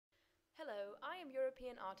am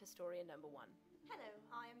European art historian number 1. Hello,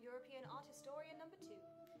 I am European art historian number 2.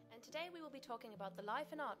 And today we will be talking about the life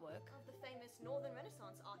and artwork of the famous Northern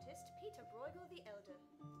Renaissance artist Pieter Brueghel the Elder.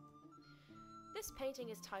 This painting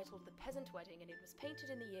is titled The Peasant Wedding, and it was painted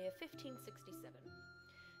in the year 1567.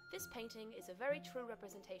 This painting is a very true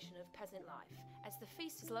representation of peasant life, as the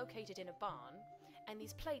feast is located in a barn, and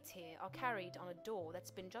these plates here are carried on a door that's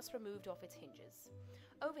been just removed off its hinges.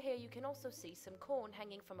 Over here you can also see some corn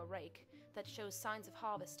hanging from a rake that shows signs of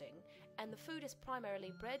harvesting, and the food is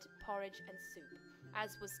primarily bread, porridge and soup,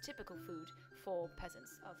 as was typical food for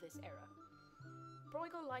peasants of this era.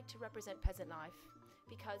 Bruegel liked to represent peasant life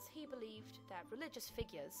because he believed that religious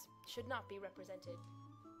figures should not be represented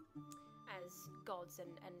as gods and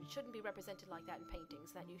shouldn't be represented like that in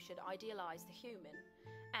paintings, that you should idealize the human,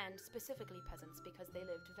 and specifically peasants, because they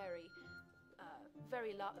lived very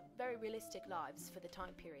realistic lives for the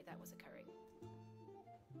time period that was occurring.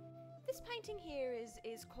 This painting here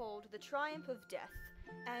is called The Triumph of Death,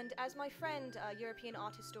 and as my friend European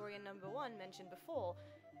art historian number 1 mentioned before,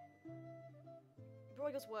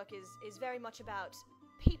 Bruegel's work is very much about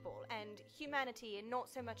people and humanity and not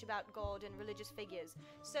so much about God and religious figures.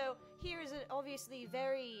 So here is an obviously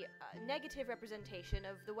very negative representation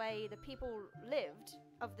of the way the people lived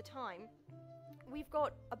of the time. We've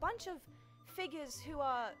got a bunch of figures who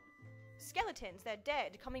are skeletons, they're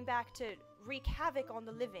dead, coming back to wreak havoc on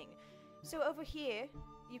the living. So over here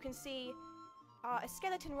you can see a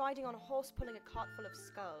skeleton riding on a horse pulling a cart full of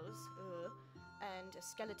skulls, and a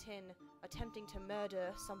skeleton attempting to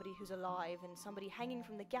murder somebody who's alive, and somebody hanging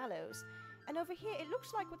from the gallows. And over here it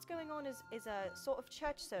looks like what's going on is a sort of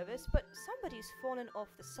church service, but somebody's fallen off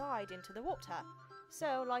the side into the water.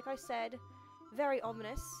 So, like I said, very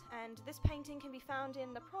ominous, and this painting can be found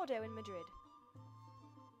in the Prado in Madrid.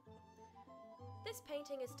 This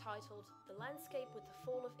painting is titled The Landscape with the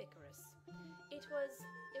Fall of Icarus.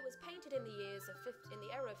 It was painted in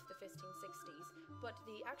the era of the 1560s, but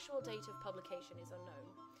the actual date of publication is unknown.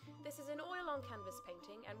 This is an oil on canvas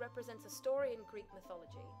painting and represents a story in Greek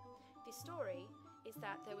mythology. The story is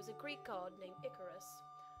that there was a Greek god named Icarus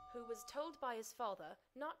who was told by his father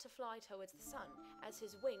not to fly towards the sun, as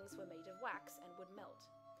his wings were made of wax and would melt.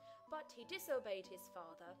 But he disobeyed his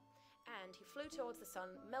father, and he flew towards the sun,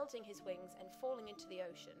 melting his wings and falling into the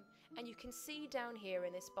ocean. And you can see down here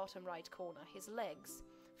in this bottom right corner his legs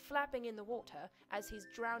flapping in the water as he's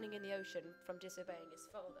drowning in the ocean from disobeying his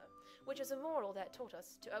father, which is a moral that taught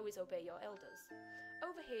us to always obey your elders.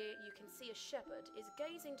 Over here you can see a shepherd is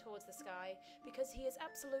gazing towards the sky because he is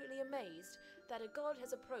absolutely amazed that a god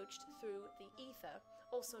has approached through the ether,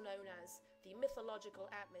 also known as the mythological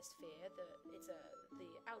atmosphere. It's the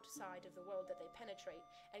outside of the world that they penetrate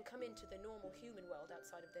and come into the normal human world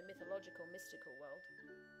outside of their mythological, mystical world.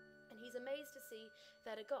 And he's amazed to see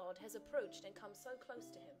that a god has approached and come so close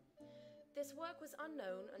to him. This work was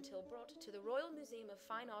unknown until brought to the Royal Museum of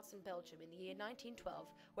Fine Arts in Belgium in the year 1912,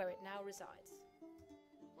 where it now resides.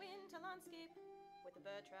 Winter landscape with a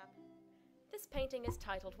bird trap. This painting is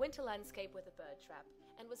titled Winter Landscape with a Bird Trap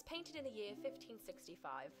and was painted in the year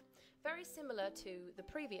 1565. Very similar to the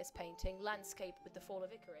previous painting, Landscape with the Fall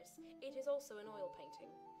of Icarus, it is also an oil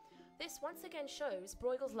painting. This once again shows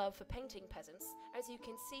Bruegel's love for painting peasants. As you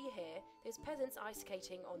can see here, there's peasants ice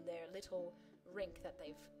skating on their little rink that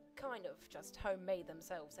they've kind of just homemade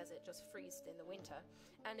themselves, as it just freezes in the winter,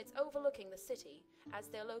 and it's overlooking the city as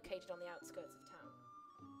they're located on the outskirts of town.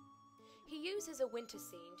 He uses a winter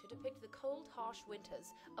scene to depict the cold, harsh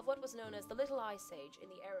winters of what was known as the Little Ice Age in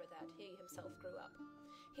the era that he himself grew up.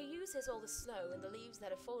 He uses all the snow and the leaves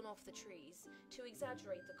that have fallen off the trees to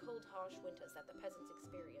exaggerate the cold, harsh winters that the peasants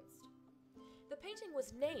experienced. The painting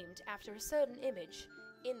was named after a certain image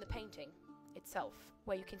in the painting itself,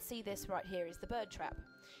 where you can see this right here is the bird trap.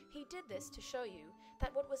 He did this to show you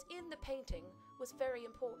that what was in the painting was very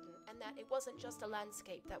important, and that it wasn't just a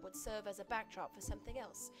landscape that would serve as a backdrop for something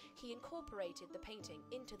else. He incorporated the painting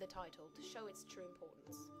into the title to show its true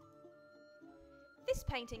importance. This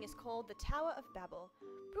painting is called The Tower of Babel.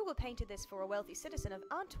 Bruegel painted this for a wealthy citizen of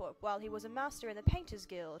Antwerp while he was a master in the Painters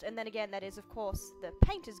Guild, and then again that is of course the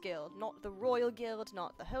Painters Guild, not the Royal Guild,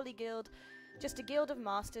 not the Holy Guild, just a guild of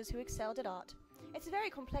masters who excelled at art. It's a very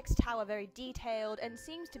complex tower, very detailed, and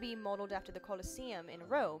seems to be modelled after the Colosseum in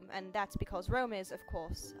Rome, and that's because Rome is, of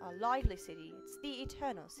course, a lively city. It's the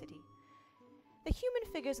eternal city. The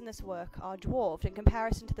human figures in this work are dwarfed in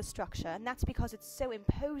comparison to the structure, and that's because it's so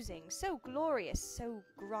imposing, so glorious, so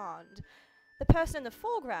grand. The person in the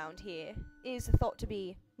foreground here is thought to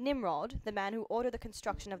be Nimrod, the man who ordered the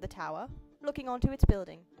construction of the tower, looking onto its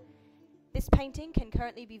building. This painting can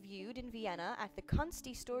currently be viewed in Vienna at the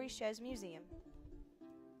Kunsthistorisches Museum.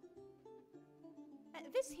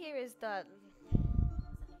 this here is the...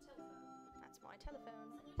 That's my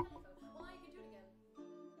telephone. Well, now you can do it again.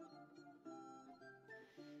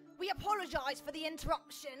 We apologise for the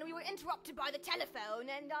interruption. We were interrupted by the telephone,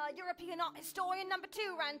 and European art historian number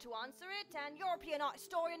 2 ran to answer it, and European art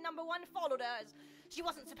historian number 1 followed her. She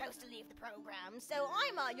wasn't supposed to leave the programme, so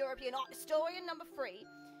I'm European art historian number 3.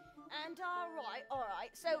 And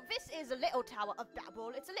alright, so this is a little Tower of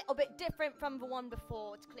Babel. It's a little bit different from the one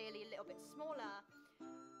before. It's clearly a little bit smaller.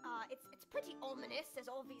 It's pretty ominous. There's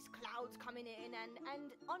all these clouds coming in, and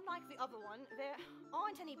unlike the other one, there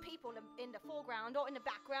aren't any people in the foreground or in the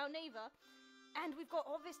background either. And we've got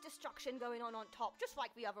all this destruction going on top, just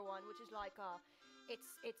like the other one, which is like,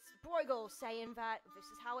 it's Bruegel saying that this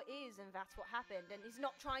is how it is, and that's what happened. And he's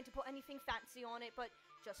not trying to put anything fancy on it, but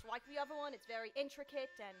just like the other one, it's very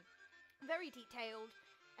intricate and very detailed.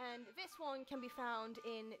 And this one can be found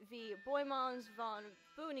in the Boijmans van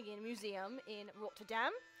Bruegel Museum in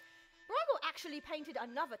Rotterdam. Bruegel actually painted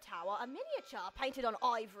another tower, a miniature painted on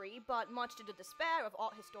ivory, but much to the despair of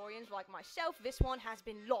art historians like myself, this one has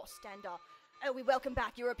been lost. And we welcome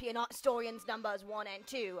back European art historians numbers 1 and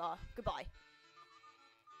 2. Goodbye.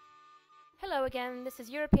 Hello again, this is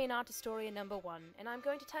European art historian number 1, and I'm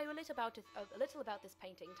going to tell you a little about this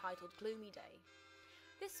painting titled Gloomy Day.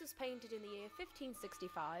 This was painted in the year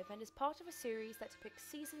 1565 and is part of a series that depicts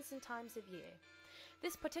seasons and times of year.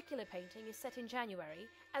 This particular painting is set in January,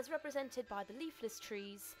 as represented by the leafless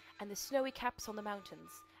trees and the snowy caps on the mountains,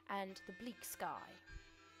 and the bleak sky.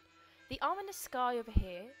 The ominous sky over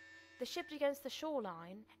here, the ship against the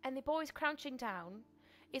shoreline, and the boys crouching down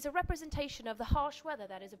is a representation of the harsh weather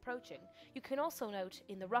that is approaching. You can also note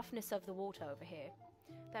in the roughness of the water over here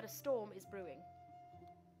that a storm is brewing.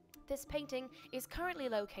 This painting is currently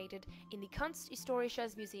located in the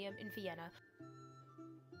Kunsthistorisches Museum in Vienna.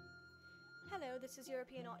 Hello, this is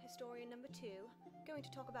European art historian number 2, going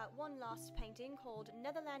to talk about one last painting called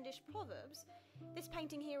Netherlandish Proverbs. This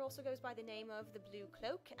painting here also goes by the name of The Blue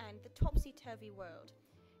Cloak and The Topsy-Turvy World.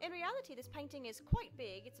 In reality, this painting is quite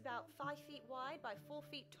big. It's about 5 feet wide by 4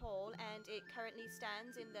 feet tall, and it currently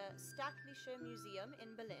stands in the Staatliche Museum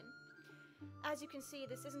in Berlin. As you can see,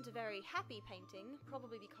 this isn't a very happy painting,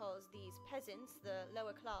 probably because these peasants, the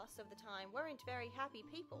lower class of the time, weren't very happy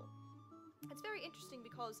people. It's very interesting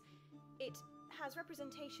because it has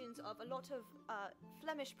representations of a lot of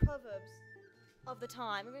Flemish proverbs of the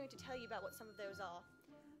time. I'm going to tell you about what some of those are.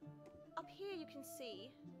 Up here you can see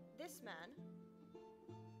this man.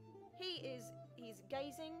 He's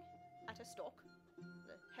gazing at a stalk.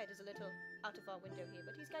 The head is a little out of our window here,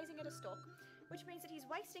 but he's gazing at a stalk, which means that he's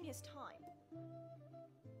wasting his time.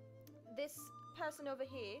 This person over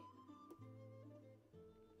here,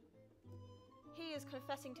 he is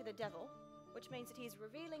confessing to the devil, which means that he's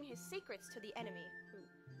revealing his secrets to the enemy.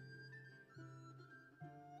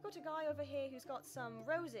 Got a guy over here who's got some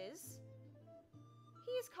roses.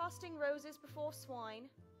 He is casting roses before swine.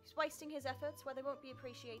 He's wasting his efforts where they won't be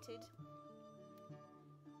appreciated.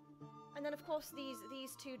 And then, of course,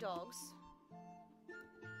 these two dogs,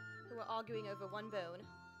 who are arguing over one bone,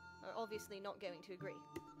 are obviously not going to agree.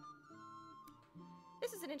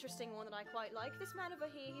 This is an interesting one that I quite like. This man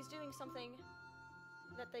over here, he's doing something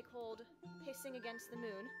that they called pissing against the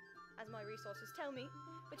moon, as my resources tell me,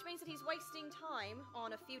 which means that he's wasting time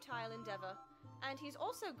on a futile endeavor. And he's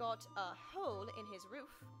also got a hole in his roof,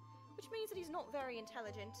 which means that he's not very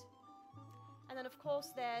intelligent. And then, of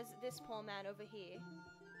course, there's this poor man over here,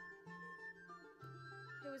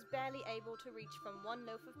 who is barely able to reach from one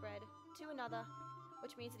loaf of bread to another,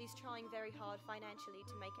 which means that he's trying very hard financially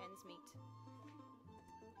to make ends meet.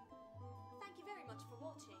 Thank you very much for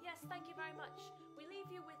watching. Yes, thank you very much. We leave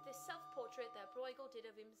you with this self-portrait that Bruegel did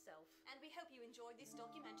of himself. And we hope you enjoyed this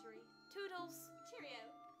documentary. Toodles!